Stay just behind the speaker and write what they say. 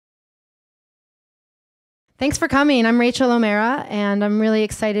Thanks for coming. I'm Rachel O'Mara, and I'm really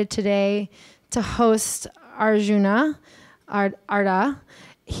excited today to host Arjuna Ardagh.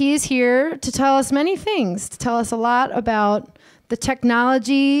 He's here to tell us many things, to tell us a lot about the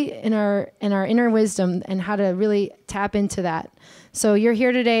technology in our inner wisdom and how to really tap into that. So you're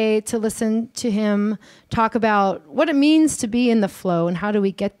here today to listen to him talk about what it means to be in the flow and how do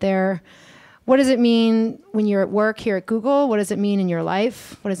we get there. What does it mean when you're at work here at Google? What does it mean in your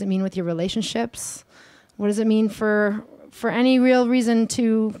life? What does it mean with your relationships? What does it mean for any real reason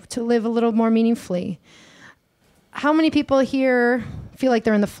to live a little more meaningfully? How many people here feel like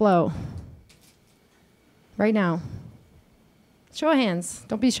they're in the flow right now? Show of hands.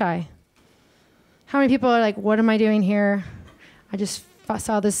 Don't be shy. How many people are like, what am I doing here? I just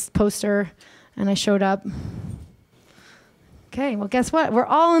saw this poster and I showed up. Okay, well, guess what? We're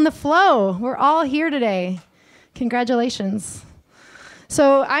all in the flow. We're all here today. Congratulations.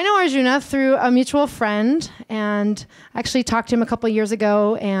 So I know Arjuna through a mutual friend, and I actually talked to him a couple years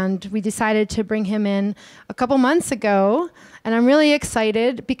ago, and we decided to bring him in a couple months ago. And I'm really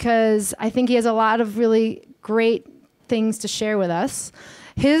excited because I think he has a lot of really great things to share with us.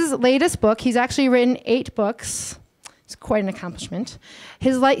 His latest book, he's actually written 8 books. It's quite an accomplishment.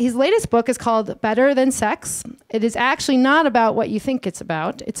 His latest book is called Better Than Sex. It is actually not about what you think it's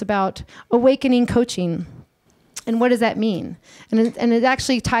about. It's about awakening coaching. And what does that mean? And it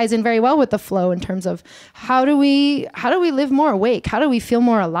actually ties in very well with the flow in terms of how do we live more awake? How do we feel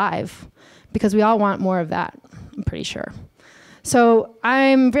more alive? Because we all want more of that, I'm pretty sure. So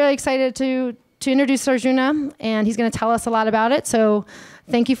I'm very excited to introduce Arjuna, and he's going to tell us a lot about it. So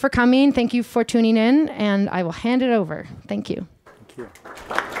thank you for coming. Thank you for tuning in, and I will hand it over. Thank you. Thank you.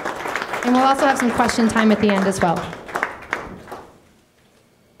 And we'll also have some question time at the end as well.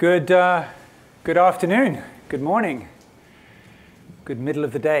 Good afternoon. Good morning. Good middle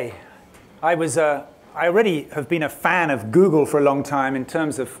of the day. I already have been a fan of Google for a long time in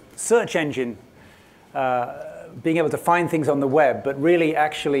terms of search engine, being able to find things on the web, but really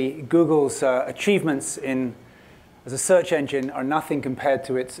actually Google's achievements as a search engine are nothing compared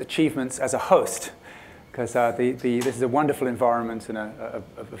to its achievements as a host, because this is a wonderful environment and a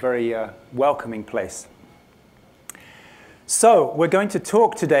very welcoming place. So we're going to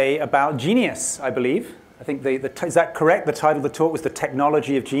talk today about genius, I believe. I think is that correct? The title of the talk was The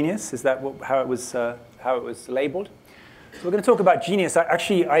Technology of Genius. Is that how it was labeled? So we're going to talk about genius.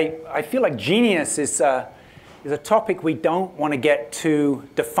 I feel like genius is a topic we don't want to get too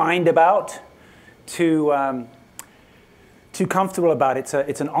defined about, too comfortable about. It's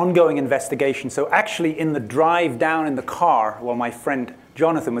an ongoing investigation. So actually, in the drive down in the car, while my friend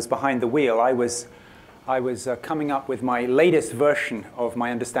Jonathan was behind the wheel, I was coming up with my latest version of my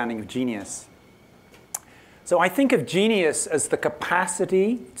understanding of genius. So I think of genius as the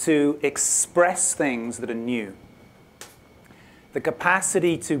capacity to express things that are new. The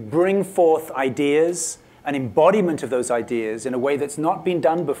capacity to bring forth ideas, an embodiment of those ideas in a way that's not been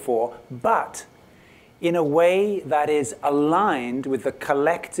done before, but in a way that is aligned with the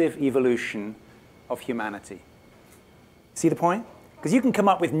collective evolution of humanity. See the point? Because you can come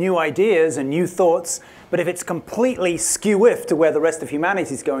up with new ideas and new thoughts, but if it's completely skew-whiff to where the rest of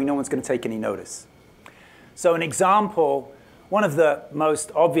humanity is going, no one's going to take any notice. So an example, one of the most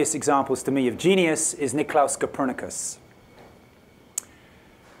obvious examples to me of genius is Nicolaus Copernicus,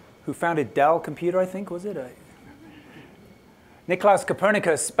 who founded Dell Computer, I think, was it? Nicolaus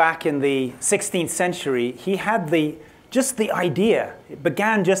Copernicus, back in the 16th century, he had just the idea. It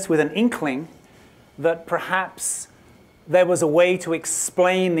began just with an inkling that perhaps there was a way to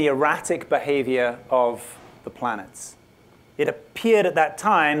explain the erratic behavior of the planets. It appeared at that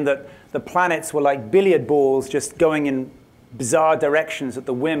time that the planets were like billiard balls just going in bizarre directions at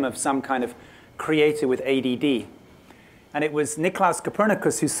the whim of some kind of creator with ADD. And it was Nicolaus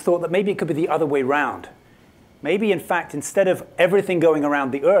Copernicus who thought that maybe it could be the other way around. Maybe, in fact, instead of everything going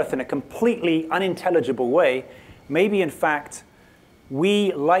around the Earth in a completely unintelligible way, maybe, in fact,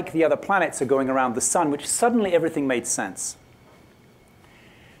 we, like the other planets, are going around the sun, which suddenly everything made sense.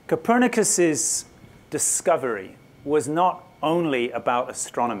 Copernicus's discovery was not only about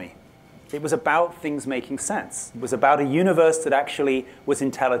astronomy. It was about things making sense. It was about a universe that actually was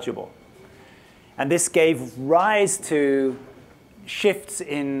intelligible. And this gave rise to shifts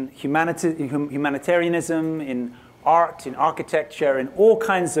in humanitarianism, in art, in architecture, in all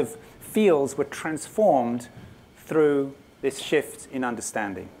kinds of fields were transformed through this shift in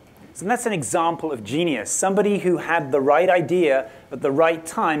understanding. So that's an example of genius, somebody who had the right idea at the right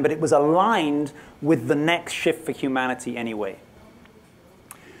time, but it was aligned with the next shift for humanity anyway.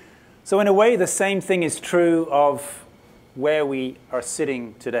 So in a way, the same thing is true of where we are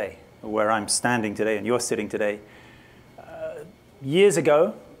sitting today. where I'm standing today and you're sitting today. Years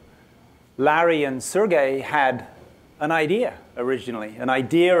ago, Larry and Sergey had an idea originally, an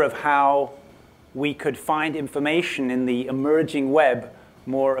idea of how we could find information in the emerging web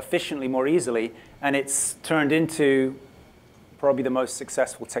more efficiently, more easily, and it's turned into probably the most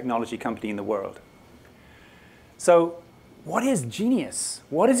successful technology company in the world. So what is genius?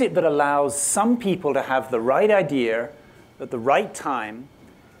 What is it that allows some people to have the right idea at the right time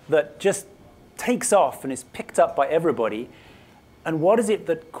that just takes off and is picked up by everybody? And what is it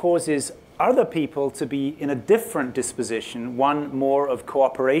that causes other people to be in a different disposition, one more of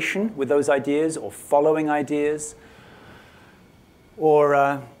cooperation with those ideas or following ideas, or,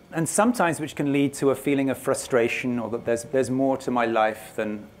 and sometimes which can lead to a feeling of frustration or that there's more to my life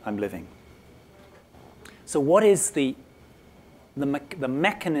than I'm living. So what is the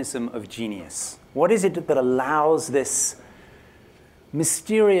mechanism of genius? What is it that allows this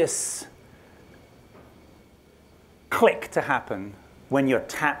mysterious click to happen when you're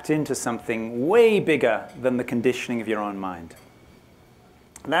tapped into something way bigger than the conditioning of your own mind?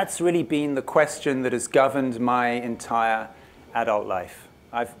 That's really been the question that has governed my entire adult life.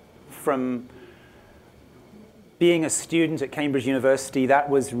 From being a student at Cambridge University, that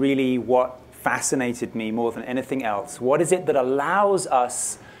was really what fascinated me more than anything else. What is it that allows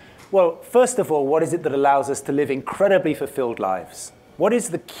us, well, first of all, what is it that allows us to live incredibly fulfilled lives? What is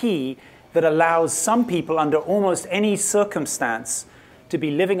the key that allows some people under almost any circumstance to be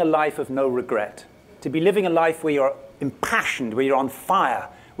living a life of no regret, to be living a life where you're impassioned, where you're on fire,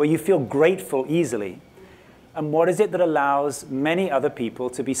 where you feel grateful easily? And what is it that allows many other people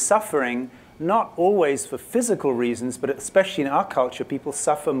to be suffering, not always for physical reasons, but especially in our culture, people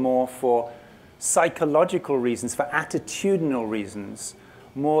suffer more for psychological reasons, for attitudinal reasons,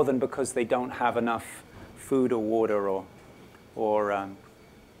 more than because they don't have enough food or water or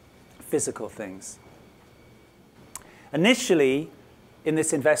physical things. Initially, in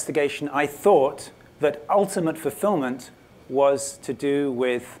this investigation, I thought that ultimate fulfillment was to do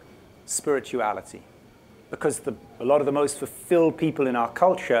with spirituality, because a lot of the most fulfilled people in our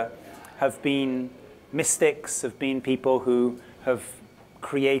culture have been mystics, have been people who have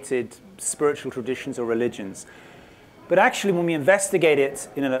created spiritual traditions or religions. But actually, when we investigate it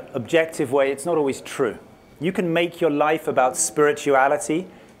in an objective way, it's not always true. You can make your life about spirituality,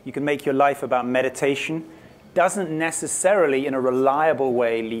 you can make your life about meditation. Doesn't necessarily, in a reliable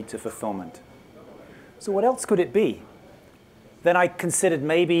way, lead to fulfillment. So what else could it be? Then I considered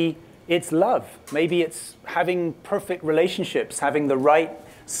maybe it's love. Maybe it's having perfect relationships, having the right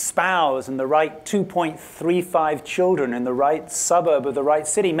spouse and the right 2.35 children in the right suburb of the right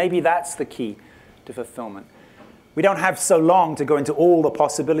city. Maybe that's the key to fulfillment. We don't have so long to go into all the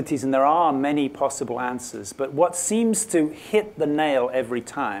possibilities, and there are many possible answers. But what seems to hit the nail every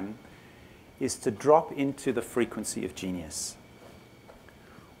time is to drop into the frequency of genius.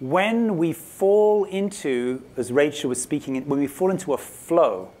 When we fall into, as Rachel was speaking, when we fall into a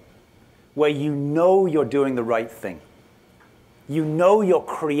flow where you know you're doing the right thing, you know you're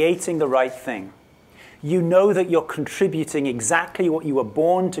creating the right thing, you know that you're contributing exactly what you were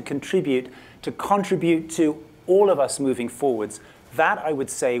born to contribute to all of us moving forwards, that, I would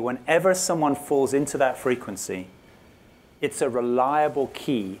say, whenever someone falls into that frequency, it's a reliable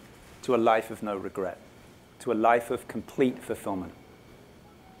key to a life of no regret, to a life of complete fulfillment.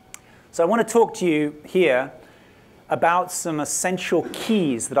 So I want to talk to you here about some essential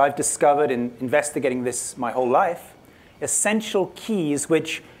keys that I've discovered in investigating this my whole life. Essential keys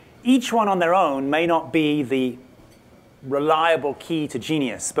which each one on their own may not be the reliable key to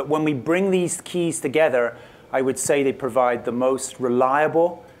genius, but when we bring these keys together, I would say they provide the most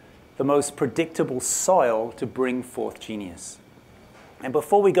reliable, the most predictable soil to bring forth genius. And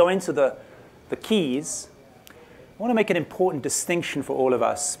before we go into the keys, I want to make an important distinction for all of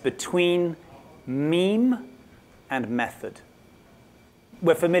us between meme and method.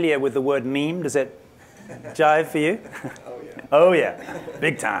 We're familiar with the word meme. Does it jive for you? Oh, yeah. Oh, yeah.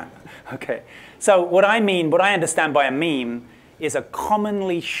 Big time. Okay. So what I understand by a meme is a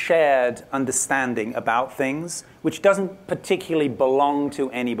commonly shared understanding about things which doesn't particularly belong to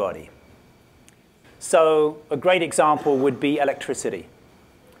anybody. So a great example would be electricity,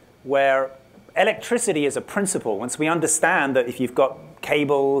 where electricity is a principle. Once we understand that if you've got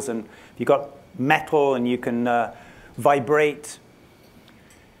cables and if you've got metal and you can vibrate,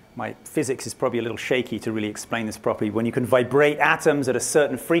 my physics is probably a little shaky to really explain this properly. When you can vibrate atoms at a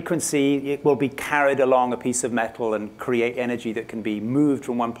certain frequency, it will be carried along a piece of metal and create energy that can be moved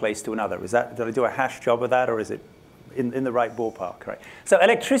from one place to another. Did I do a hash job of that, or is it in the right ballpark? Right? So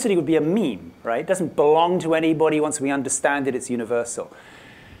electricity would be a meme, right? It doesn't belong to anybody. Once we understand it, it's universal.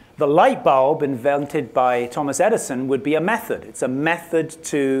 The light bulb invented by Thomas Edison would be a method. It's a method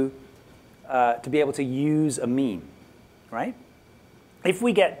to be able to use a meme, right? If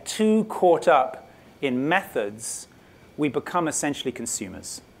we get too caught up in methods, we become essentially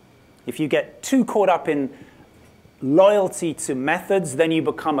consumers. If you get too caught up in loyalty to methods, then you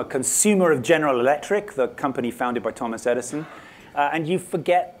become a consumer of General Electric, the company founded by Thomas Edison, and you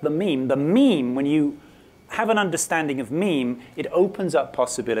forget the meme. The meme, when you have an understanding of meme, it opens up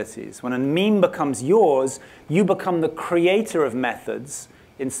possibilities. When a meme becomes yours, you become the creator of methods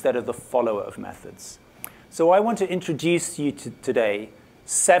instead of the follower of methods. So I want to introduce you to today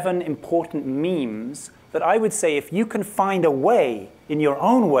 7 important memes that I would say if you can find a way, in your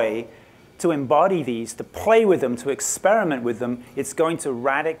own way, to embody these, to play with them, to experiment with them, it's going to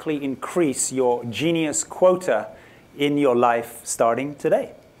radically increase your genius quota in your life starting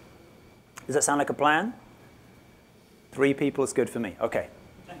today. Does that sound like a plan? 3 people is good for me. Okay.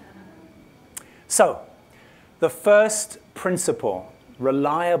 So, the first principle,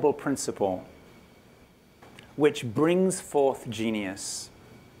 reliable principle, which brings forth genius,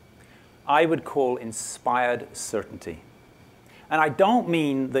 I would call inspired certainty. And I don't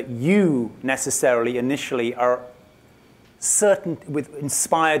mean that you necessarily initially are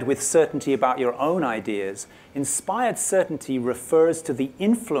inspired with certainty about your own ideas. Inspired certainty refers to the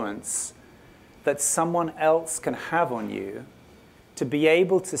influence that someone else can have on you to be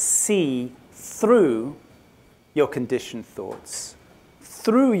able to see through your conditioned thoughts,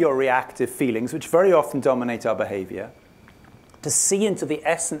 through your reactive feelings, which very often dominate our behavior, to see into the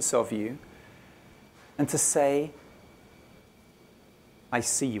essence of you and to say, I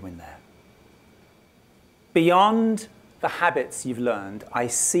see you in there. Beyond the habits you've learned, I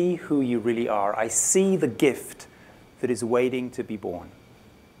see who you really are. I see the gift that is waiting to be born.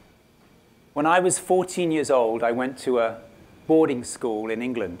 When I was 14 years old, I went to a boarding school in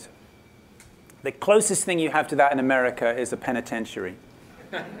England. The closest thing you have to that in America is a penitentiary.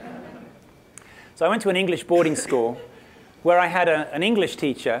 So I went to an English boarding school where I had an English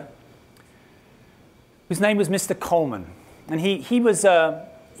teacher whose name was Mr. Coleman. And he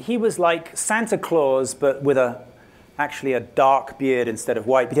was like Santa Claus, but with actually a dark beard instead of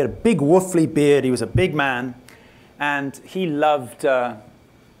white. He had a big woofly beard. He was a big man. And he loved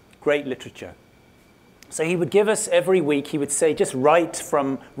great literature. So he would give us every week, he would say, just write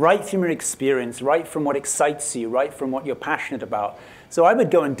from your experience, write from what excites you, write from what you're passionate about. So I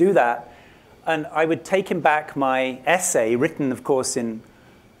would go and do that. And I would take him back my essay, written, of course, in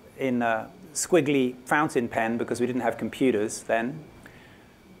squiggly fountain pen, because we didn't have computers then.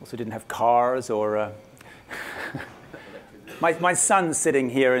 Also didn't have cars or... my son's sitting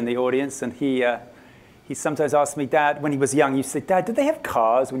here in the audience, and he sometimes asks me, Dad, when he was young, he said, Dad, did they have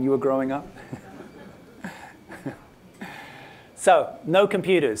cars when you were growing up? So, no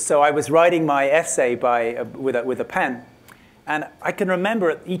computers. So I was writing my essay with a pen. And I can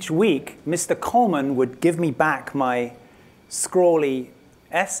remember each week, Mr. Coleman would give me back my scrawly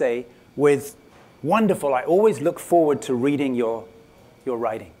essay with wonderful, I always look forward to reading your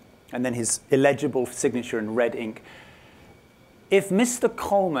writing. And then his illegible signature in red ink. If Mr.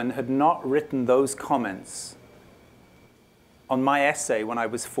 Coleman had not written those comments on my essay when I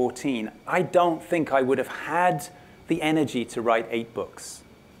was 14, I don't think I would have had the energy to write 8 books.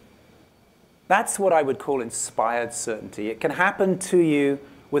 That's what I would call inspired certainty. It can happen to you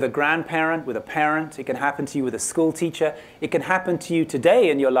with a grandparent, with a parent. It can happen to you with a school teacher. It can happen to you today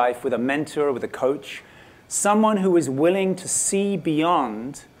in your life with a mentor, with a coach. Someone who is willing to see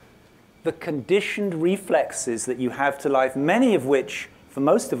beyond the conditioned reflexes that you have to life, many of which, for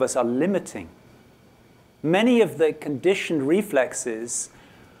most of us, are limiting. Many of the conditioned reflexes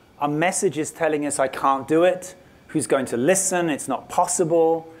are messages telling us, I can't do it. Who's going to listen? It's not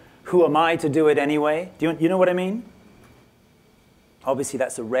possible. Who am I to do it anyway? Do you know what I mean? Obviously,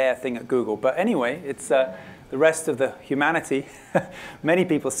 that's a rare thing at Google. But anyway, it's the rest of the humanity. Many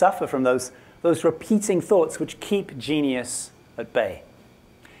people suffer from those repeating thoughts which keep genius at bay.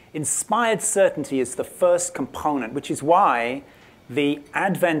 Inspired certainty is the first component, which is why the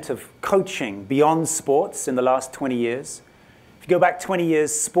advent of coaching beyond sports in the last 20 years, if you go back 20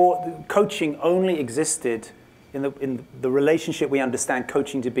 years, coaching only existed in the relationship we understand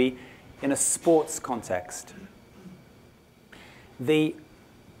coaching to be in a sports context. The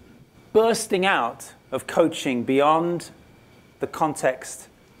bursting out of coaching beyond the context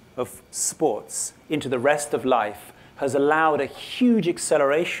of sports into the rest of life has allowed a huge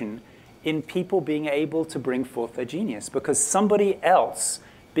acceleration in people being able to bring forth their genius, because somebody else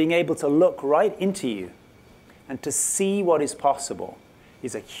being able to look right into you and to see what is possible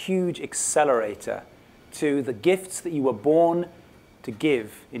is a huge accelerator to the gifts that you were born to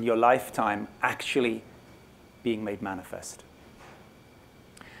give in your lifetime actually being made manifest.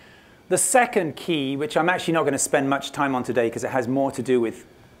 The second key, which I'm actually not going to spend much time on today because it has more to do with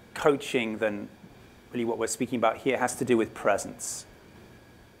coaching than really what we're speaking about here, has to do with presence.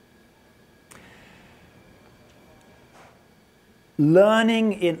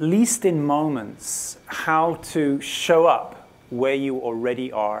 Learning, at least in moments, how to show up where you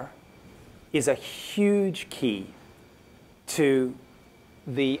already are is a huge key to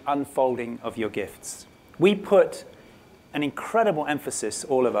the unfolding of your gifts. We put an incredible emphasis,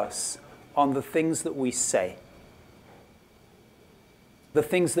 all of us, on the things that we say, the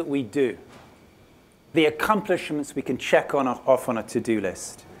things that we do, the accomplishments we can check off on a to-do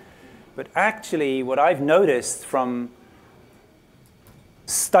list. But actually, what I've noticed from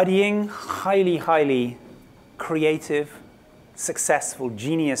studying highly creative, successful,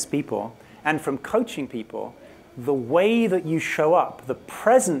 genius people, and from coaching people, the way that you show up, the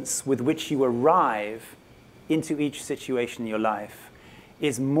presence with which you arrive into each situation in your life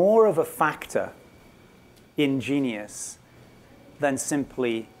is more of a factor in genius than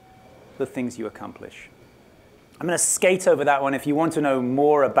simply the things you accomplish. I'm going to skate over that one. If you want to know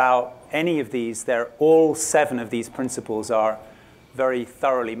more about any of these, all 7 of these principles are very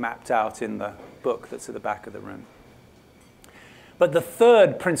thoroughly mapped out in the book that's at the back of the room. But the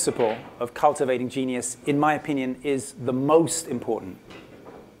third principle of cultivating genius, in my opinion, is the most important.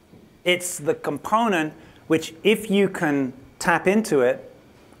 It's the component which, if you can tap into it,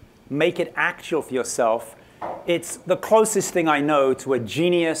 make it actual for yourself, it's the closest thing I know to a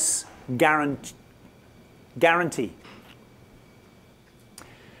genius guarantee.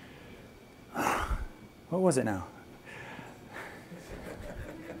 What was it now?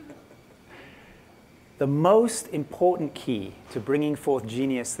 The most important key to bringing forth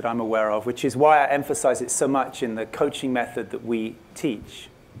genius that I'm aware of, which is why I emphasize it so much in the coaching method that we teach,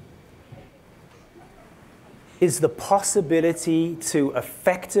 is the possibility to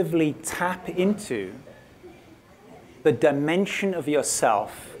effectively tap into the dimension of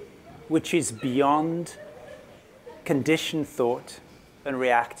yourself which is beyond conditioned thought and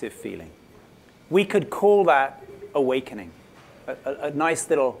reactive feeling. We could call that awakening, a nice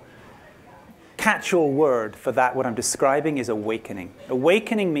little catch-all word for that. What I'm describing is awakening.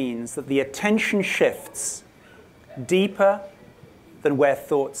 Awakening means that the attention shifts deeper than where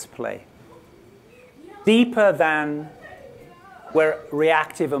thoughts play, deeper than where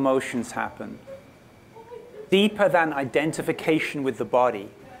reactive emotions happen, deeper than identification with the body,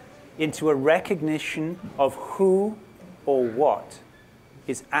 into a recognition of who or what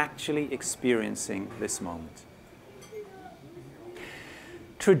is actually experiencing this moment.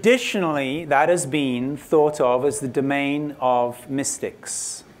 Traditionally, that has been thought of as the domain of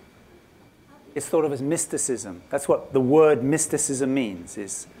mystics. It's thought of as mysticism. That's what the word mysticism means,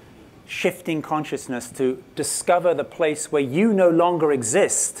 is shifting consciousness to discover the place where you no longer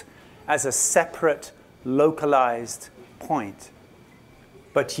exist as a separate, localized point,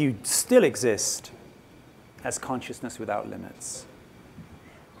 but you still exist as consciousness without limits.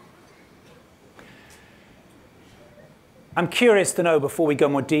 I'm curious to know, before we go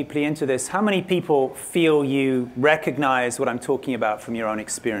more deeply into this, how many people feel you recognize what I'm talking about from your own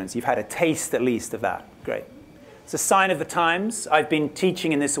experience? You've had a taste, at least, of that. Great. It's a sign of the times. I've been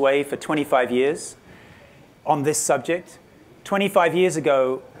teaching in this way for 25 years on this subject. 25 years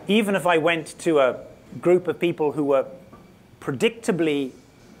ago, even if I went to a group of people who were predictably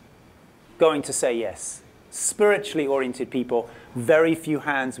going to say yes, spiritually oriented people, very few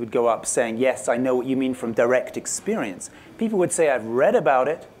hands would go up saying, yes, I know what you mean from direct experience. People would say, I've read about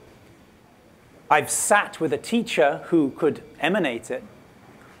it. I've sat with a teacher who could emanate it.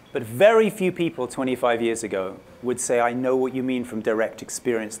 But very few people 25 years ago would say, I know what you mean from direct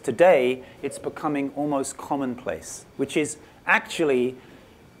experience. Today, it's becoming almost commonplace, which is actually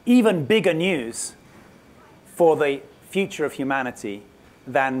even bigger news for the future of humanity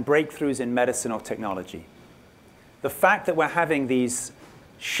than breakthroughs in medicine or technology. The fact that we're having these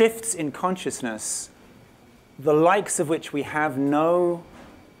shifts in consciousness, the likes of which we have no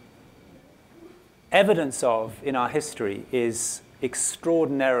evidence of in our history, is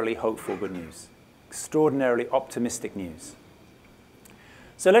extraordinarily hopeful good news, extraordinarily optimistic news.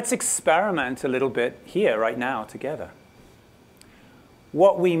 So let's experiment a little bit here, right now, together.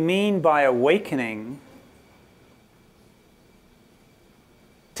 What we mean by awakening,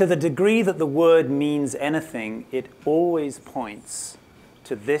 to the degree that the word means anything, it always points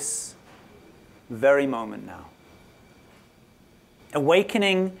to this very moment now.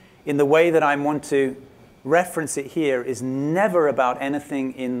 Awakening, in the way that I want to reference it here, is never about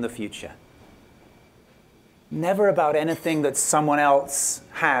anything in the future. never about anything that someone else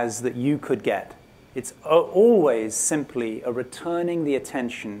has that you could get. It's always simply a returning the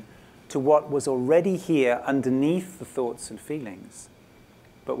attention to what was already here underneath the thoughts and feelings,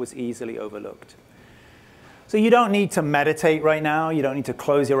 but was easily overlooked. So you don't need to meditate right now. You don't need to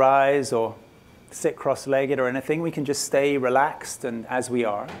close your eyes or sit cross-legged or anything. We can just stay relaxed and as we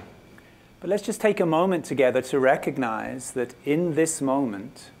are. But let's just take a moment together to recognize that in this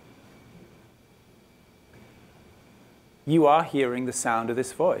moment, you are hearing the sound of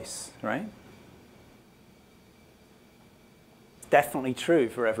this voice, right? Definitely true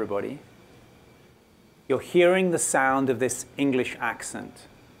for everybody. You're hearing the sound of this English accent.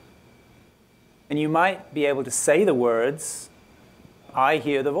 And you might be able to say the words, I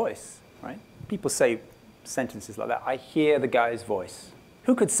hear the voice, right? People say sentences like that. I hear the guy's voice.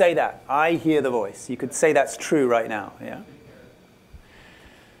 Who could say that? I hear the voice. You could say that's true right now, yeah?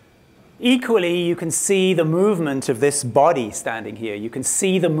 Equally, you can see the movement of this body standing here. You can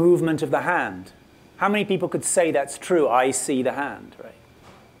see the movement of the hand. How many people could say that's true? I see the hand, right?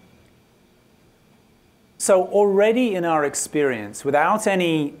 So already in our experience, without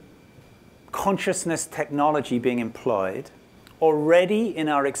any consciousness technology being employed, already in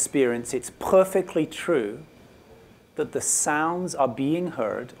our experience, it's perfectly true that the sounds are being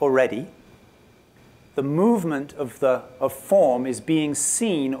heard already. The movement of form is being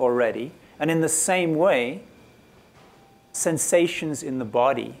seen already. And in the same way, sensations in the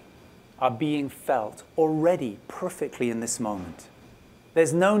body are being felt already perfectly in this moment.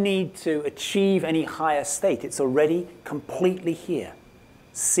 There's no need to achieve any higher state. It's already completely here.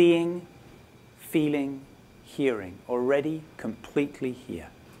 Seeing, feeling, hearing, already completely here.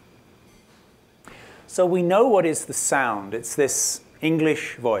 So we know what is the sound. It's this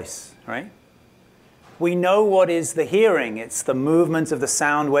English voice, right? We know what is the hearing. It's the movement of the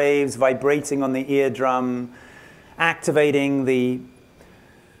sound waves vibrating on the eardrum, activating the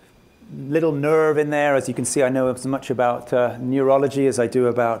little nerve in there. As you can see, I know as much about neurology as I do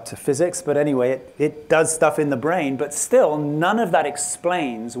about physics. But anyway, it does stuff in the brain. But still, none of that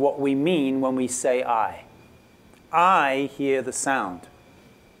explains what we mean when we say I. I hear the sound.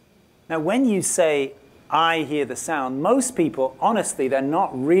 Now, when you say, I hear the sound, most people, honestly, they're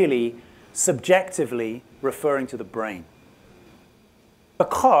not really subjectively referring to the brain.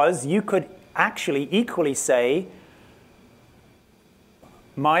 Because you could actually equally say,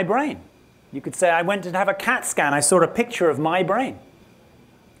 my brain. You could say, I went to have a CAT scan. I saw a picture of my brain.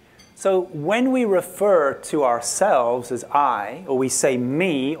 So when we refer to ourselves as I, or we say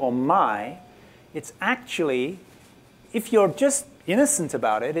me or my, it's actually, if you're just innocent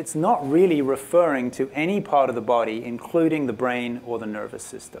about it, it's not really referring to any part of the body, including the brain or the nervous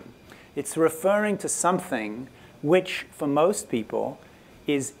system. It's referring to something which, for most people,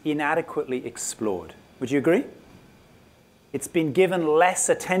 is inadequately explored. Would you agree? It's been given less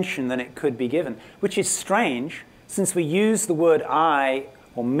attention than it could be given, which is strange, since we use the word I,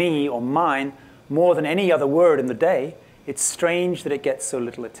 or me, or mine, more than any other word in the day. It's strange that it gets so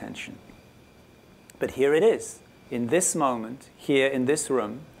little attention. But here it is. In this moment, here in this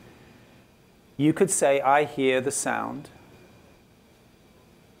room, you could say, I hear the sound.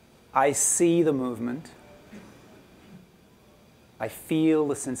 I see the movement. I feel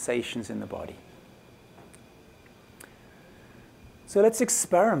the sensations in the body. So let's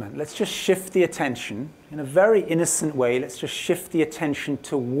experiment. Let's just shift the attention in a very innocent way. Let's just shift the attention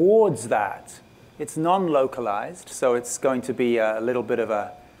towards that. It's non-localized, so it's going to be a little bit of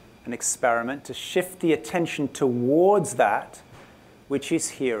an experiment to shift the attention towards that which is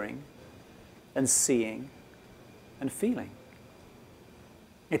hearing and seeing and feeling.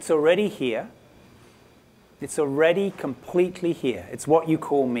 It's already here. It's already completely here. It's what you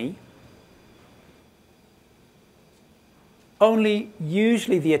call me. Only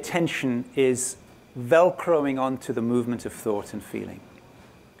usually the attention is velcroing onto the movement of thought and feeling.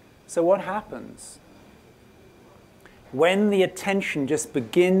 So what happens? When the attention just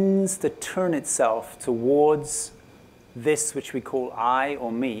begins to turn itself towards this which we call I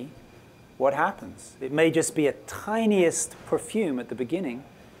or me, what happens? It may just be a tiniest perfume at the beginning,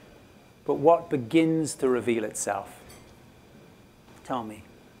 but what begins to reveal itself? Tell me.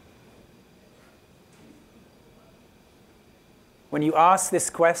 When you ask this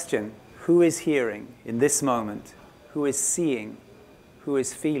question, who is hearing in this moment? Who is seeing? Who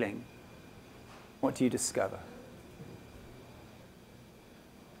is feeling? What do you discover?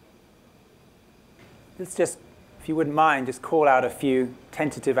 Let's just, if you wouldn't mind, just call out a few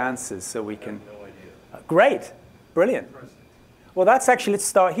tentative answers so we can... No idea. Great. Brilliant. Well, that's actually, let's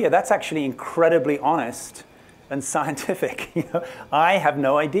start here. That's actually incredibly honest and scientific. I have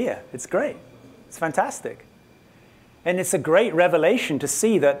no idea. It's great. It's fantastic. And it's a great revelation to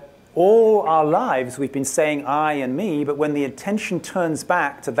see that all our lives we've been saying I and me, but when the attention turns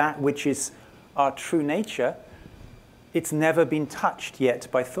back to that which is our true nature, it's never been touched yet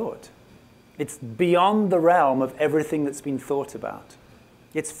by thought. It's beyond the realm of everything that's been thought about.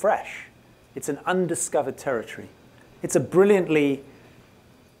 It's fresh. It's an undiscovered territory. It's a brilliantly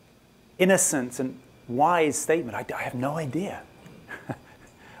innocent and wise statement. I have no idea.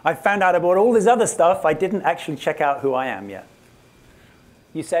 I found out about all this other stuff. I didn't actually check out who I am yet.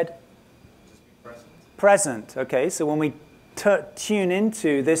 You said? Just be present. Present. Okay, so when we tune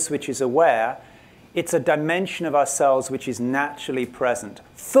into this which is aware, it's a dimension of ourselves which is naturally present.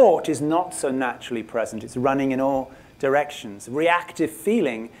 Thought is not so naturally present. It's running in all directions. Reactive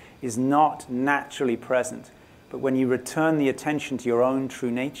feeling is not naturally present. But when you return the attention to your own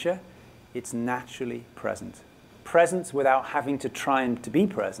true nature, it's naturally present. Presence without having to try and to be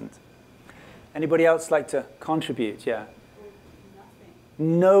present. Anybody else like to contribute? Yeah.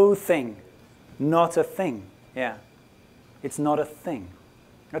 Nothing. No thing. Not a thing. Yeah. It's not a thing.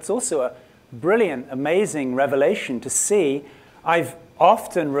 That's also a brilliant, amazing revelation to see. I've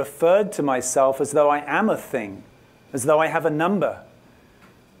often referred to myself as though I am a thing, as though I have a number,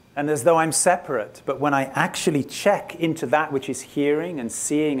 and as though I'm separate. But when I actually check into that which is hearing and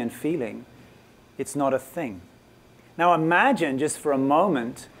seeing and feeling, it's not a thing. Now imagine just for a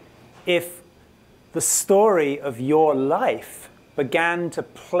moment if the story of your life began to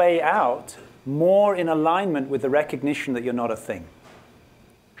play out more in alignment with the recognition that you're not a thing.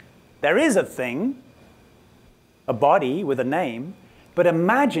 There is a thing, a body with a name, but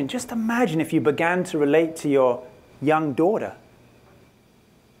imagine, just imagine if you began to relate to your young daughter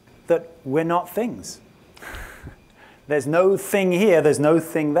that we're not things. There's no thing here, there's no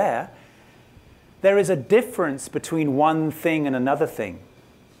thing there. There is a difference between one thing and another thing.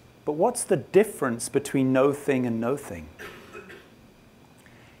 But what's the difference between no thing and no thing?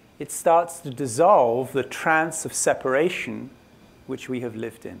 It starts to dissolve the trance of separation which we have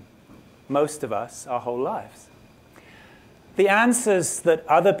lived in, most of us, our whole lives. The answers that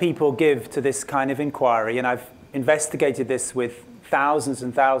other people give to this kind of inquiry, and I've investigated this with thousands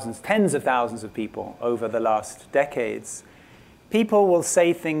and thousands, tens of thousands of people over the last decades, people will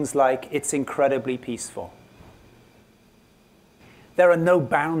say things like, it's incredibly peaceful. There are no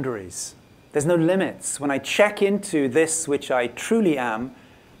boundaries. There's no limits. When I check into this which I truly am,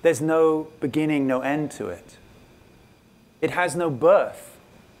 there's no beginning, no end to it. It has no birth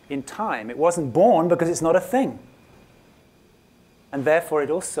in time. It wasn't born because it's not a thing. And therefore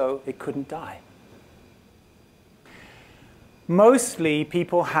it couldn't die. Mostly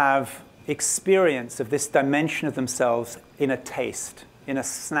people have experience of this dimension of themselves in a taste, in a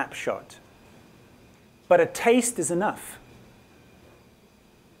snapshot. But a taste is enough.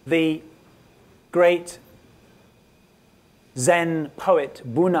 The great Zen poet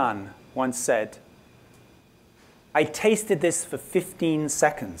Bunan once said, I tasted this for 15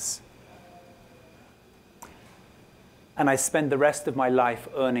 seconds, and I spend the rest of my life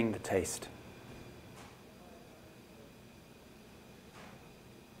earning the taste.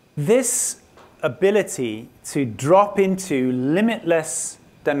 This ability to drop into limitless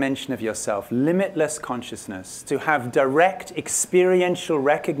dimension of yourself, limitless consciousness, to have direct experiential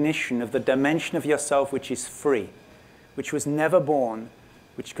recognition of the dimension of yourself which is free, which was never born,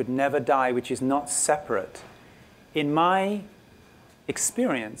 which could never die, which is not separate. In my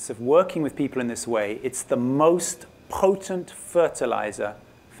experience of working with people in this way, it's the most potent fertilizer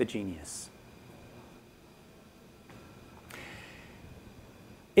for genius.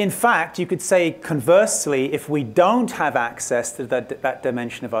 In fact, you could say conversely, if we don't have access to that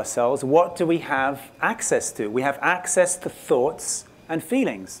dimension of ourselves, what do we have access to? We have access to thoughts and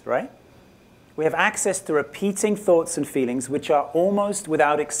feelings, right? We have access to repeating thoughts and feelings which are almost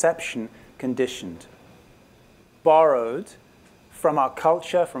without exception conditioned, borrowed from our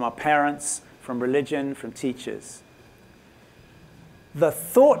culture, from our parents, from religion, from teachers. The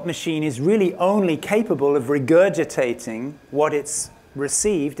thought machine is really only capable of regurgitating what it's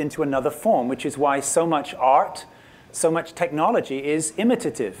received into another form, which is why so much art, so much technology is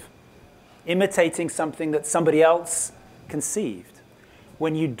imitative, imitating something that somebody else conceived.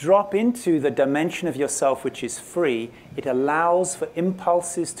 When you drop into the dimension of yourself which is free, it allows for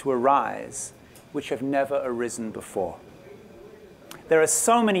impulses to arise which have never arisen before. There are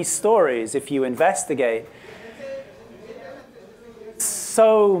so many stories, if you investigate,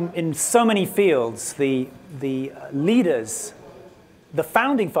 in so many fields, the leaders, the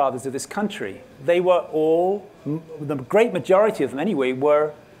founding fathers of this country, they were all, the great majority of them anyway,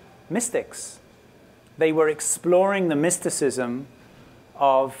 were mystics. They were exploring the mysticism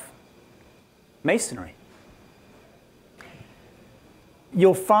of Masonry.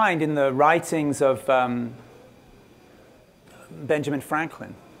 you'll find in the writings of Benjamin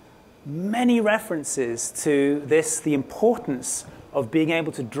Franklin many references to this, the importance of being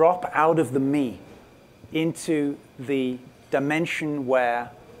able to drop out of the me into the dimension where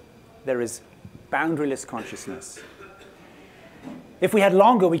there is boundaryless consciousness. If we had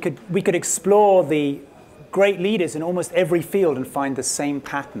longer, we could explore the great leaders in almost every field and find the same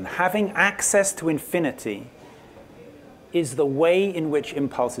pattern. Having access to infinity is the way in which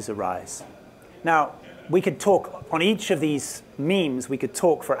impulses arise. Now, we could talk on each of these memes, we could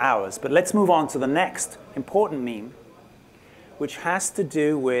talk for hours, but let's move on to the next important meme, which has to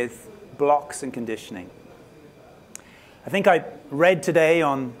do with blocks and conditioning. I think I read today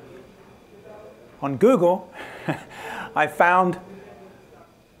on Google, I found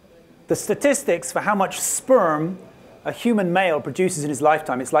the statistics for how much sperm a human male produces in his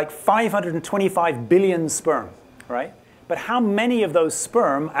lifetime. It's like 525 billion sperm, right? But how many of those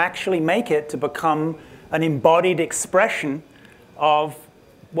sperm actually make it to become an embodied expression of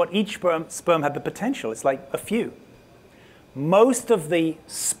what each sperm had the potential? It's like a few. Most of the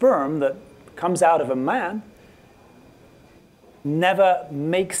sperm that comes out of a man never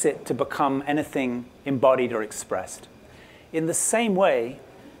makes it to become anything embodied or expressed. In the same way,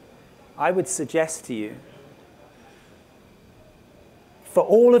 I would suggest to you, for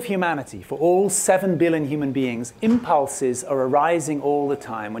all of humanity, for all 7 billion human beings, impulses are arising all the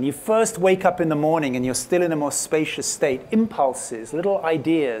time. When you first wake up in the morning and you're still in a more spacious state, impulses, little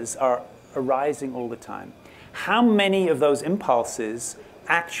ideas are arising all the time. How many of those impulses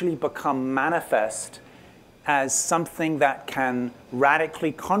actually become manifest as something that can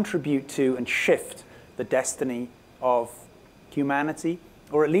radically contribute to and shift the destiny of humanity,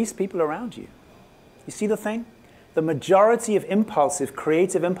 or at least people around you? You see the thing? The majority of impulsive,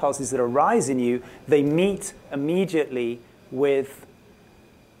 creative impulses that arise in you, they meet immediately with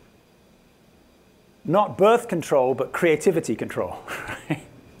not birth control, but creativity control. Right?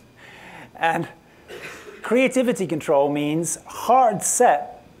 And creativity control means hard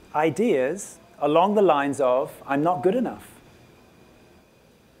set ideas along the lines of, I'm not good enough.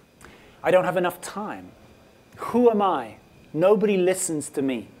 I don't have enough time. Who am I? Nobody listens to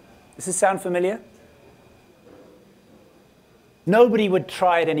me. Does this sound familiar? Nobody would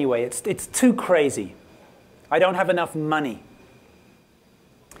try it anyway. It's too crazy. I don't have enough money.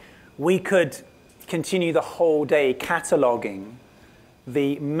 We could continue the whole day cataloging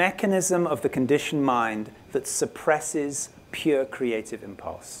the mechanism of the conditioned mind that suppresses pure creative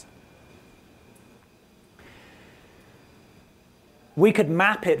impulse. We could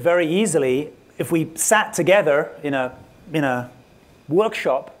map it very easily if we sat together in a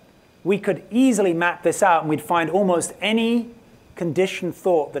workshop. We could easily map this out, and we'd find almost any conditioned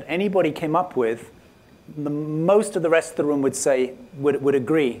thought that anybody came up with. Most of the rest of the room would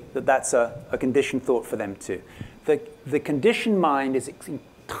agree that that's a conditioned thought for them too. The conditioned mind is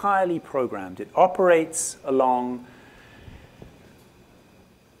entirely programmed. It operates along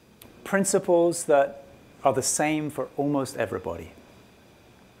principles that are the same for almost everybody.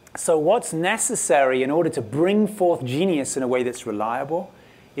 So what's necessary in order to bring forth genius in a way that's reliable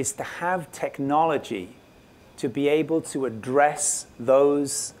is to have technology to be able to address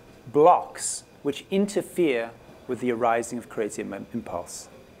those blocks which interfere with the arising of creative impulse.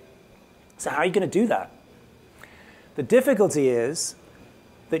 So how are you going to do that? The difficulty is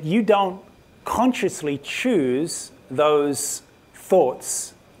that you don't consciously choose those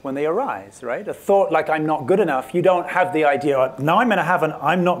thoughts when they arise, right? A thought like I'm not good enough, you don't have the idea, now I'm going to have an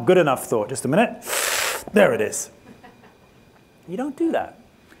I'm not good enough thought. Just a minute. There it is. You don't do that.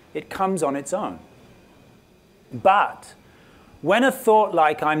 It comes on its own. But when a thought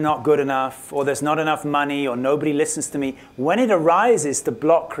like I'm not good enough, or there's not enough money, or nobody listens to me, when it arises to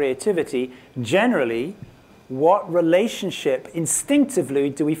block creativity, generally, what relationship instinctively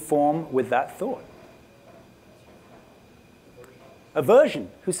do we form with that thought? Aversion.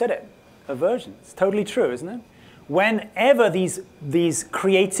 Who said it? Aversion. It's totally true, isn't it? Whenever these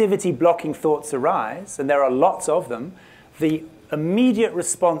creativity blocking thoughts arise, and there are lots of them, the immediate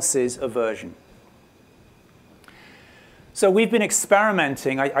response is aversion. So we've been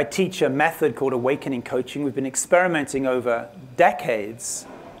experimenting. I teach a method called awakening coaching. We've been experimenting over decades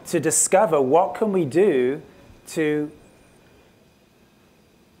to discover what can we do to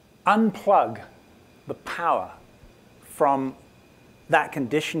unplug the power from that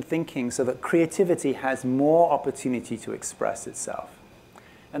conditioned thinking so that creativity has more opportunity to express itself.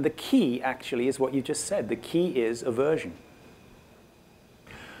 And the key, actually, is what you just said. The key is aversion.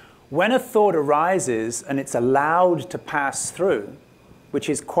 When a thought arises and it's allowed to pass through, which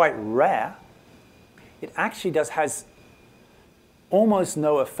is quite rare, it actually has almost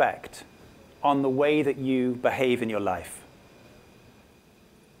no effect on the way that you behave in your life.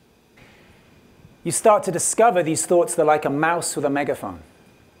 You start to discover these thoughts that are like a mouse with a megaphone,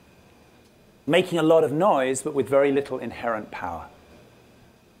 making a lot of noise but with very little inherent power.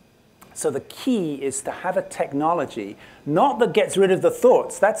 So the key is to have a technology, not that gets rid of the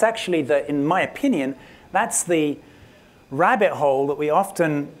thoughts. That's actually, in my opinion, that's the rabbit hole that we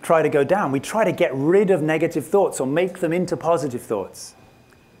often try to go down. We try to get rid of negative thoughts or make them into positive thoughts.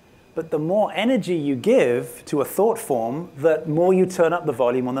 But the more energy you give to a thought form, the more you turn up the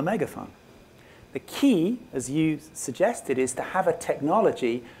volume on the megaphone. The key, as you suggested, is to have a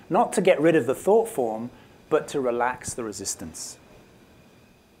technology not to get rid of the thought form, but to relax the resistance.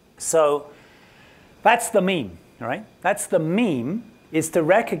 So that's the meme, right? That's the meme, is to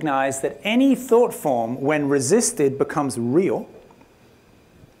recognize that any thought form, when resisted, becomes real.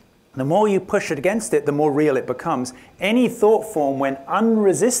 The more you push it against it, the more real it becomes. Any thought form, when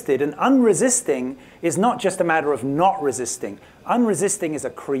unresisted, and unresisting is not just a matter of not resisting. Unresisting is a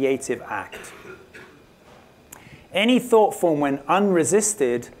creative act. Any thought form, when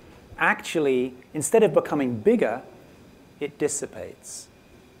unresisted, actually, instead of becoming bigger, it dissipates.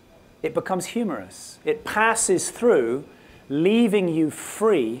 It becomes humorous. It passes through, leaving you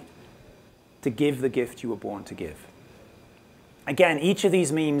free to give the gift you were born to give. Again, each of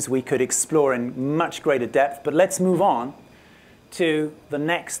these memes we could explore in much greater depth, but let's move on to the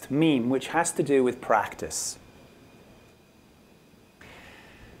next meme, which has to do with practice.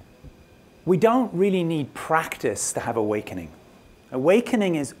 We don't really need practice to have awakening.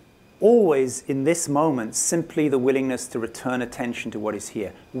 Awakening is always, in this moment, simply the willingness to return attention to what is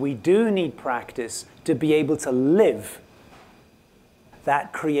here. We do need practice to be able to live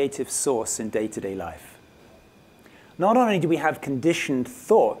that creative source in day-to-day life. Not only do we have conditioned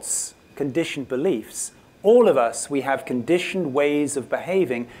thoughts, conditioned beliefs, all of us, we have conditioned ways of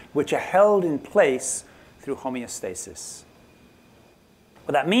behaving which are held in place through homeostasis.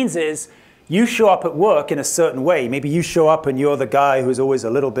 What that means is, you show up at work in a certain way. Maybe you show up and you're the guy who's always a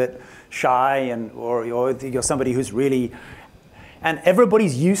little bit shy, or you're somebody who's really... And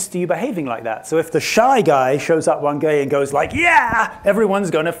everybody's used to you behaving like that. So if the shy guy shows up one day and goes like, yeah, everyone's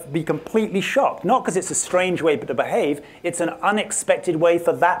going to be completely shocked. Not because it's a strange way to behave. It's an unexpected way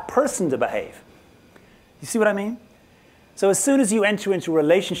for that person to behave. You see what I mean? So as soon as you enter into a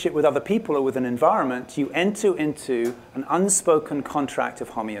relationship with other people or with an environment, you enter into an unspoken contract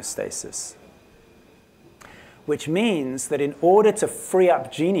of homeostasis. Which means that in order to free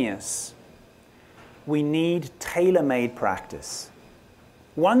up genius, we need tailor-made practice.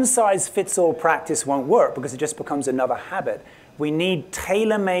 One-size-fits-all practice won't work because it just becomes another habit. We need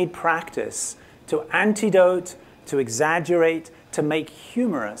tailor-made practice to antidote, to exaggerate, to make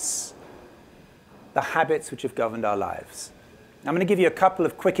humorous the habits which have governed our lives. I'm going to give you a couple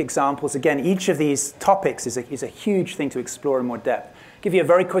of quick examples. Again, each of these topics is a huge thing to explore in more depth. I'll give you a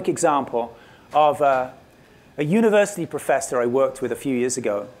very quick example of a university professor I worked with a few years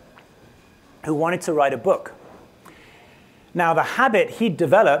ago who wanted to write a book. Now, the habit he'd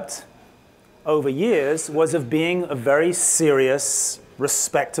developed over years was of being a very serious,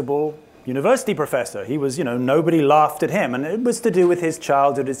 respectable university professor. He was, nobody laughed at him, and it was to do with his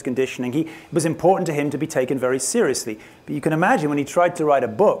childhood, his conditioning. It was important to him to be taken very seriously. But you can imagine when he tried to write a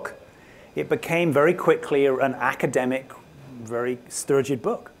book, it became very quickly an academic, very sturgid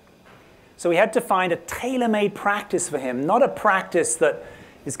book. So we had to find a tailor-made practice for him, not a practice that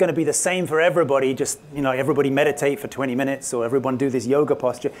is going to be the same for everybody, just, everybody meditate for 20 minutes or everyone do this yoga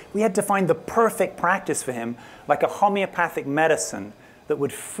posture. We had to find the perfect practice for him, like a homeopathic medicine that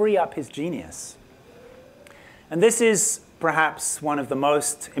would free up his genius. And this is perhaps one of the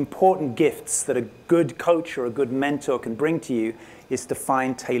most important gifts that a good coach or a good mentor can bring to you, is to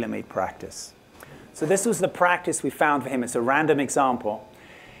find tailor-made practice. So this was the practice we found for him. It's a random example.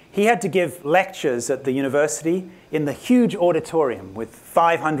 He had to give lectures at the university in the huge auditorium with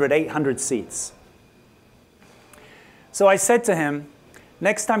 500, 800 seats. So I said to him,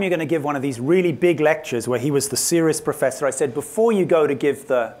 next time you're going to give one of these really big lectures where he was the serious professor, I said, before you go to give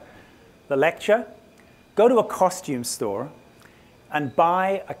the lecture, go to a costume store and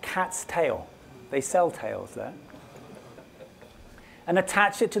buy a cat's tail. They sell tails there. And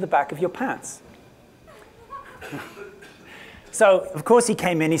attach it to the back of your pants. So, of course, he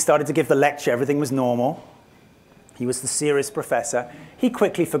came in, he started to give the lecture, everything was normal. He was the serious professor. He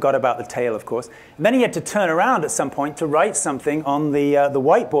quickly forgot about the tail, of course. And then he had to turn around at some point to write something on the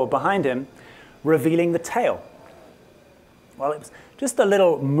whiteboard behind him, revealing the tail. Well, it was just a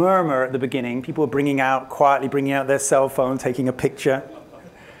little murmur at the beginning. People were quietly bringing out their cell phone, taking a picture.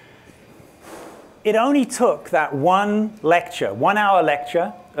 it only took that one lecture, 1 hour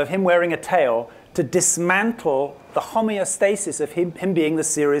lecture of him wearing a tail to dismantle the homeostasis of him being the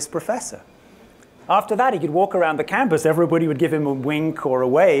serious professor. After that, he could walk around the campus. Everybody would give him a wink or a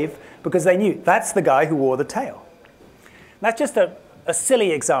wave because they knew that's the guy who wore the tail. That's just a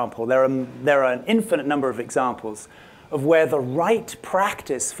silly example. There are an infinite number of examples of where the right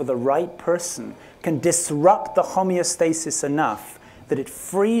practice for the right person can disrupt the homeostasis enough that it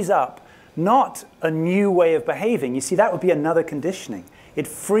frees up not a new way of behaving. You see, that would be another conditioning. It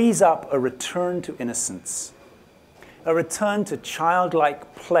frees up a return to innocence, a return to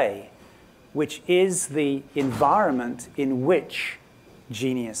childlike play, which is the environment in which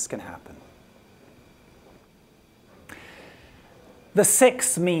genius can happen. The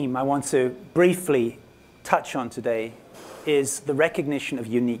sixth meme I want to briefly touch on today is the recognition of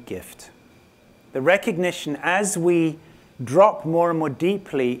unique gift. The recognition as we drop more and more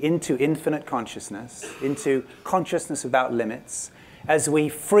deeply into infinite consciousness, into consciousness without limits, as we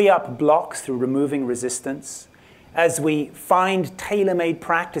free up blocks through removing resistance, as we find tailor-made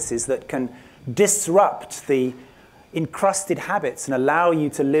practices that can disrupt the encrusted habits and allow you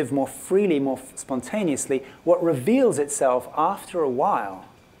to live more freely, more spontaneously, what reveals itself after a while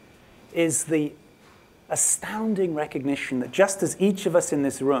is the astounding recognition that just as each of us in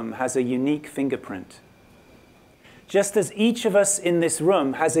this room has a unique fingerprint, just as each of us in this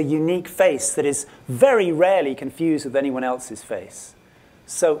room has a unique face that is very rarely confused with anyone else's face,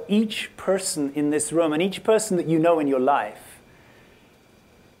 so each person in this room and each person that you know in your life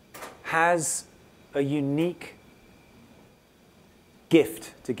has a unique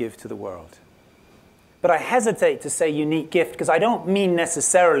gift to give to the world. But I hesitate to say unique gift because I don't mean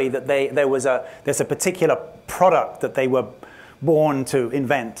necessarily that there's a particular product that they were born to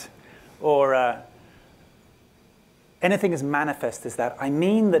invent or anything as manifest as that. I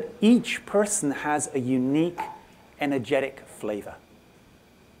mean that each person has a unique energetic flavor.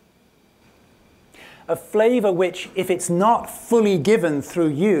 A flavor which, if it's not fully given through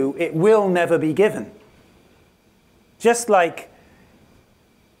you, it will never be given. Just like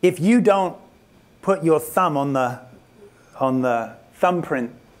if you don't put your thumb on the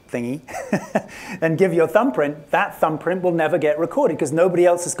thumbprint thingy and give your thumbprint, that thumbprint will never get recorded because nobody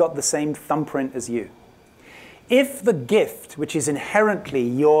else has got the same thumbprint as you. If the gift, which is inherently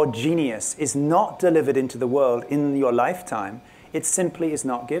your genius, is not delivered into the world in your lifetime, it simply is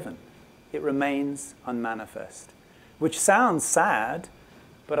not given. It remains unmanifest, which sounds sad,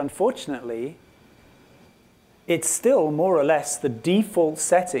 but unfortunately, it's still more or less the default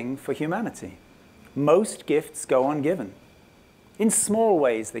setting for humanity. Most gifts go ungiven. In small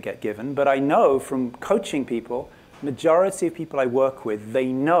ways they get given, but I know from coaching people, majority of people I work with, they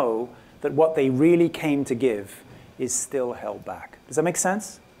know that what they really came to give is still held back. Does that make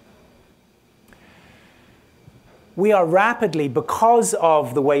sense? We are rapidly, because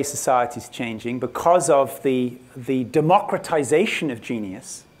of the way society is changing, because of the democratization of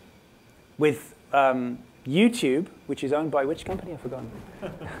genius, with YouTube, which is owned by which company? I've forgotten.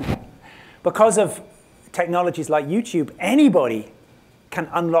 Because of technologies like YouTube, anybody can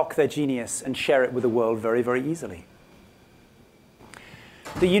unlock their genius and share it with the world very, very easily.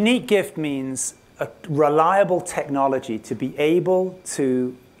 The unique gift means a reliable technology to be able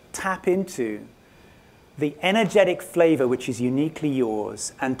to tap into the energetic flavor which is uniquely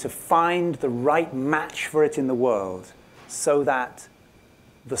yours and to find the right match for it in the world so that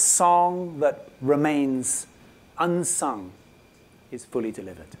the song that remains unsung is fully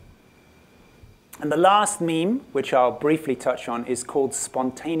delivered. And the last meme, which I'll briefly touch on, is called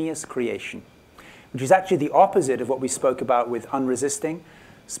spontaneous creation, which is actually the opposite of what we spoke about with unresisting.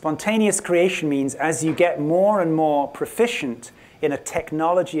 Spontaneous creation means as you get more and more proficient in a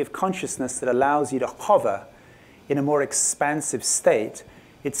technology of consciousness that allows you to hover in a more expansive state,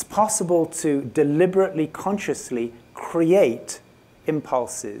 it's possible to deliberately, consciously create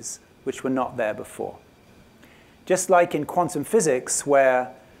impulses which were not there before. Just like in quantum physics,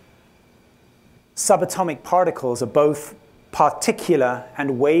 where subatomic particles are both particular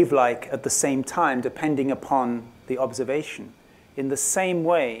and wave-like at the same time, depending upon the observation. In the same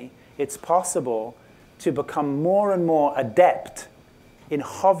way, it's possible to become more and more adept in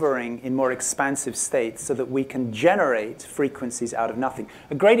hovering in more expansive states so that we can generate frequencies out of nothing.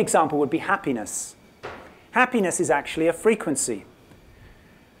 A great example would be happiness. Happiness is actually a frequency.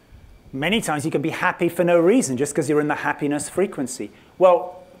 Many times you can be happy for no reason, just because you're in the happiness frequency.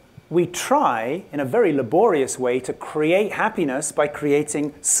 Well, we try, in a very laborious way, to create happiness by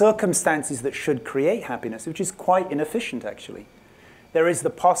creating circumstances that should create happiness, which is quite inefficient, actually. There is the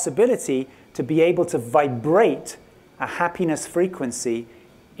possibility to be able to vibrate a happiness frequency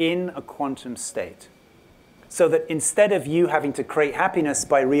in a quantum state. So that instead of you having to create happiness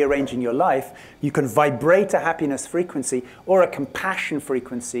by rearranging your life, you can vibrate a happiness frequency or a compassion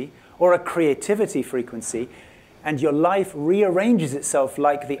frequency or a creativity frequency, and your life rearranges itself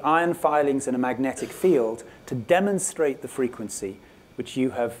like the iron filings in a magnetic field to demonstrate the frequency which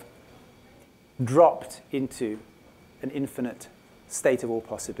you have dropped into an infinite state of all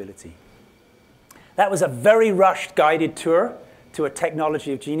possibility. That was a very rushed guided tour to a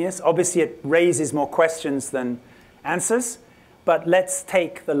technology of genius. Obviously, it raises more questions than answers, but let's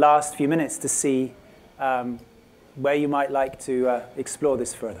take the last few minutes to see where you might like to explore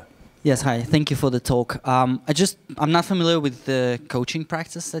this further. Yes, hi. Thank you for the talk. I'm not familiar with the coaching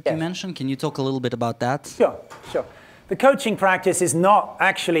practice that you mentioned. Can you talk a little bit about that? Sure, sure. The coaching practice is not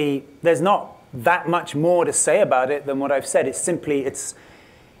actually, there's not that much more to say about it than what I've said. It's simply,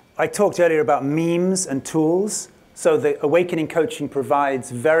 I talked earlier about memes and tools. So the Awakening Coaching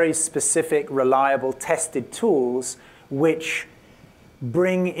provides very specific, reliable, tested tools which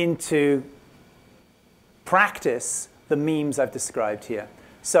bring into practice the memes I've described here.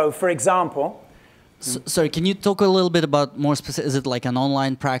 So, for example... Sorry, can you talk a little bit about more specific? Is it like an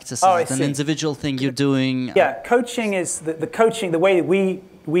online practice? Is it an individual thing you're doing? Yeah, coaching is... The coaching, the way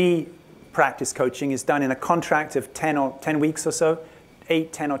we practice coaching is done in a contract of 10 weeks or so,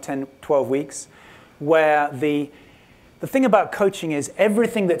 8, 10 or 10, 12 weeks, where the thing about coaching is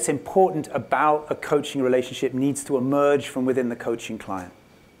everything that's important about a coaching relationship needs to emerge from within the coaching client.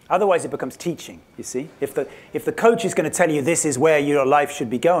 Otherwise, it becomes teaching, you see. If the coach is going to tell you this is where your life should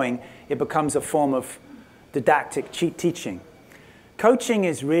be going, it becomes a form of didactic teaching. Coaching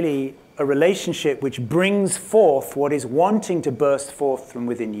is really a relationship which brings forth what is wanting to burst forth from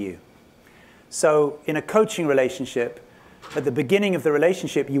within you. So in a coaching relationship, at the beginning of the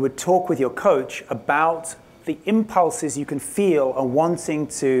relationship, you would talk with your coach about the impulses you can feel are wanting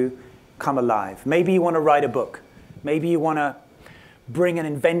to come alive. Maybe you want to write a book. Maybe you want to bring an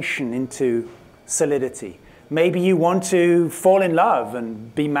invention into solidity. Maybe you want to fall in love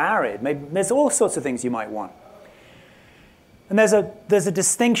and be married. Maybe there's all sorts of things you might want. And there's a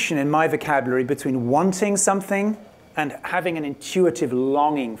distinction in my vocabulary between wanting something and having an intuitive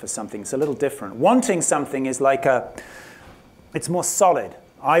longing for something. It's a little different. Wanting something is like it's more solid.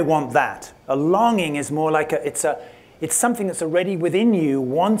 I want that. A longing is more like it's something that's already within you,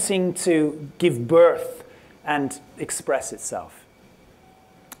 wanting to give birth and express itself.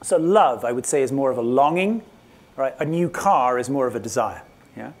 So love, I would say, is more of a longing, right? A new car is more of a desire,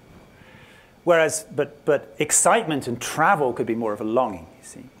 yeah? Whereas, but excitement and travel could be more of a longing, you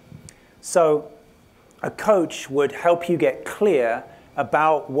see. So a coach would help you get clear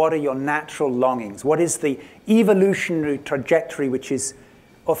about what are your natural longings. What is the evolutionary trajectory which is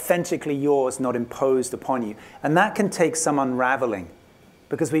authentically yours, not imposed upon you. And that can take some unraveling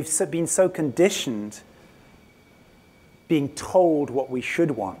because we've been so conditioned being told what we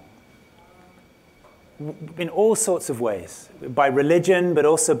should want in all sorts of ways, by religion, but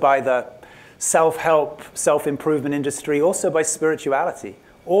also by the self-help, self-improvement industry, also by spirituality.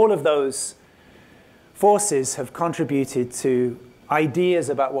 All of those forces have contributed to ideas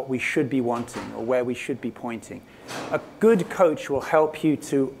about what we should be wanting or where we should be pointing. A good coach will help you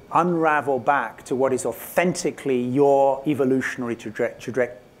to unravel back to what is authentically your evolutionary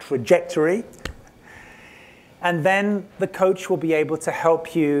trajectory. And then the coach will be able to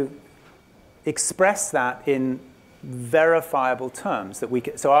help you express that in verifiable terms.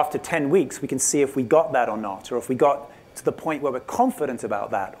 So after 10 weeks, we can see if we got that or not, or if we got to the point where we're confident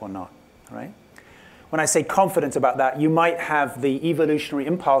about that or not, right? When I say confident about that, you might have the evolutionary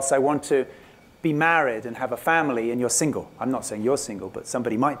impulse, I want to be married and have a family, and you're single. I'm not saying you're single, but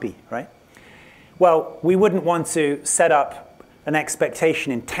somebody might be, right? Well, we wouldn't want to set up an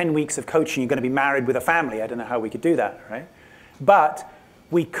expectation in 10 weeks of coaching, you're going to be married with a family. I don't know how we could do that, right? But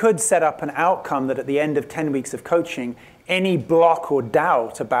we could set up an outcome that at the end of 10 weeks of coaching, any block or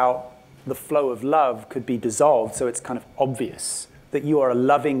doubt about the flow of love could be dissolved, so it's kind of obvious that you are a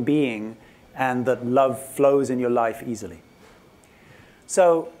loving being and that love flows in your life easily.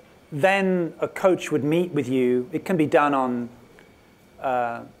 So then a coach would meet with you. It can be done on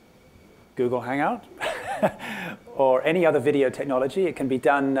Google Hangout or any other video technology. It can be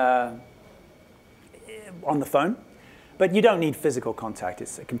done on the phone. But you don't need physical contact.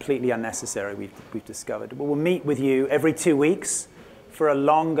 It's completely unnecessary, we've discovered. But we'll meet with you every 2 weeks for a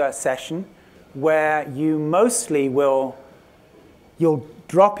longer session where you mostly you'll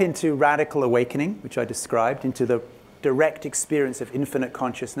drop into radical awakening, which I described, into the direct experience of infinite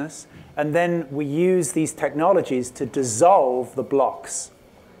consciousness. And then we use these technologies to dissolve the blocks.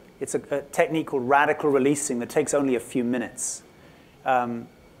 It's a technique called radical releasing that takes only a few minutes.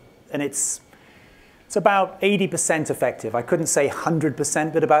 and it's about 80% effective. I couldn't say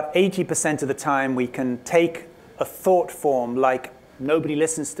 100%, but about 80% of the time we can take a thought form like nobody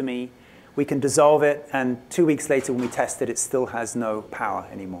listens to me, we can dissolve it, and 2 weeks later when we test it, it still has no power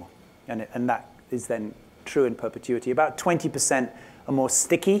anymore. And that is then true in perpetuity. About 20% are more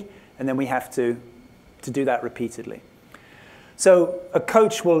sticky, and then we have to do that repeatedly. So a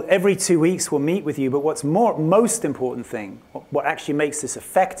coach will, every 2 weeks, will meet with you, but what's most important thing, what actually makes this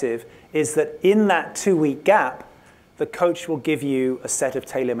effective, is that in that 2-week gap, the coach will give you a set of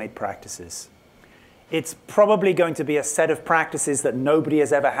tailor-made practices. It's probably going to be a set of practices that nobody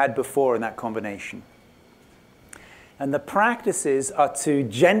has ever had before in that combination. And the practices are to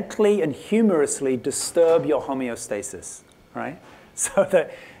gently and humorously disturb your homeostasis, right? So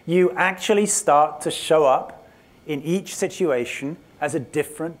that you actually start to show up in each situation as a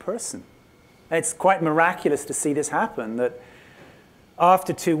different person. And it's quite miraculous to see this happen, that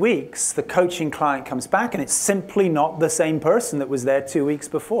after 2 weeks, the coaching client comes back and it's simply not the same person that was there 2 weeks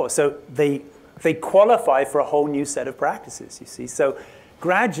before. So they qualify for a whole new set of practices, you see. So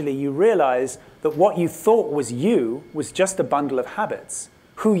gradually you realize that what you thought was you was just a bundle of habits.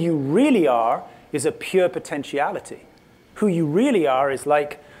 Who you really are is a pure potentiality. Who you really are is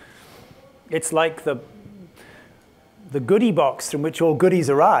like, it's like the goodie box from which all goodies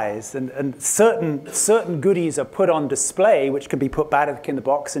arise, and certain goodies are put on display, which can be put back in the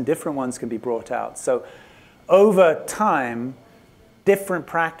box, and different ones can be brought out. So over time, different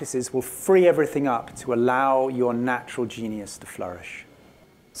practices will free everything up to allow your natural genius to flourish.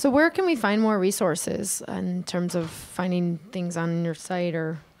 So where can we find more resources in terms of finding things on your site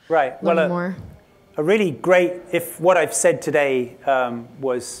or learning more? A really great, if what I've said today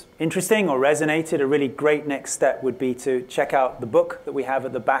was interesting or resonated, a really great next step would be to check out the book that we have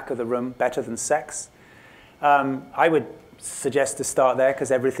at the back of the room, Better Than Sex. I would suggest to start there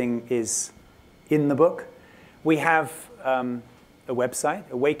because everything is in the book. We have a website,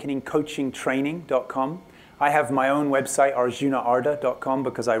 awakeningcoachingtraining.com. I have my own website, arjunaardagh.com,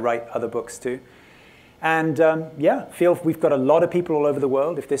 because I write other books too. And yeah, we've got a lot of people all over the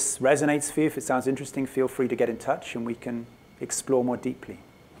world. If this resonates for you, if it sounds interesting, feel free to get in touch and we can explore more deeply.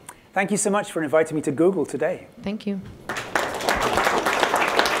 Thank you so much for inviting me to Google today. Thank you.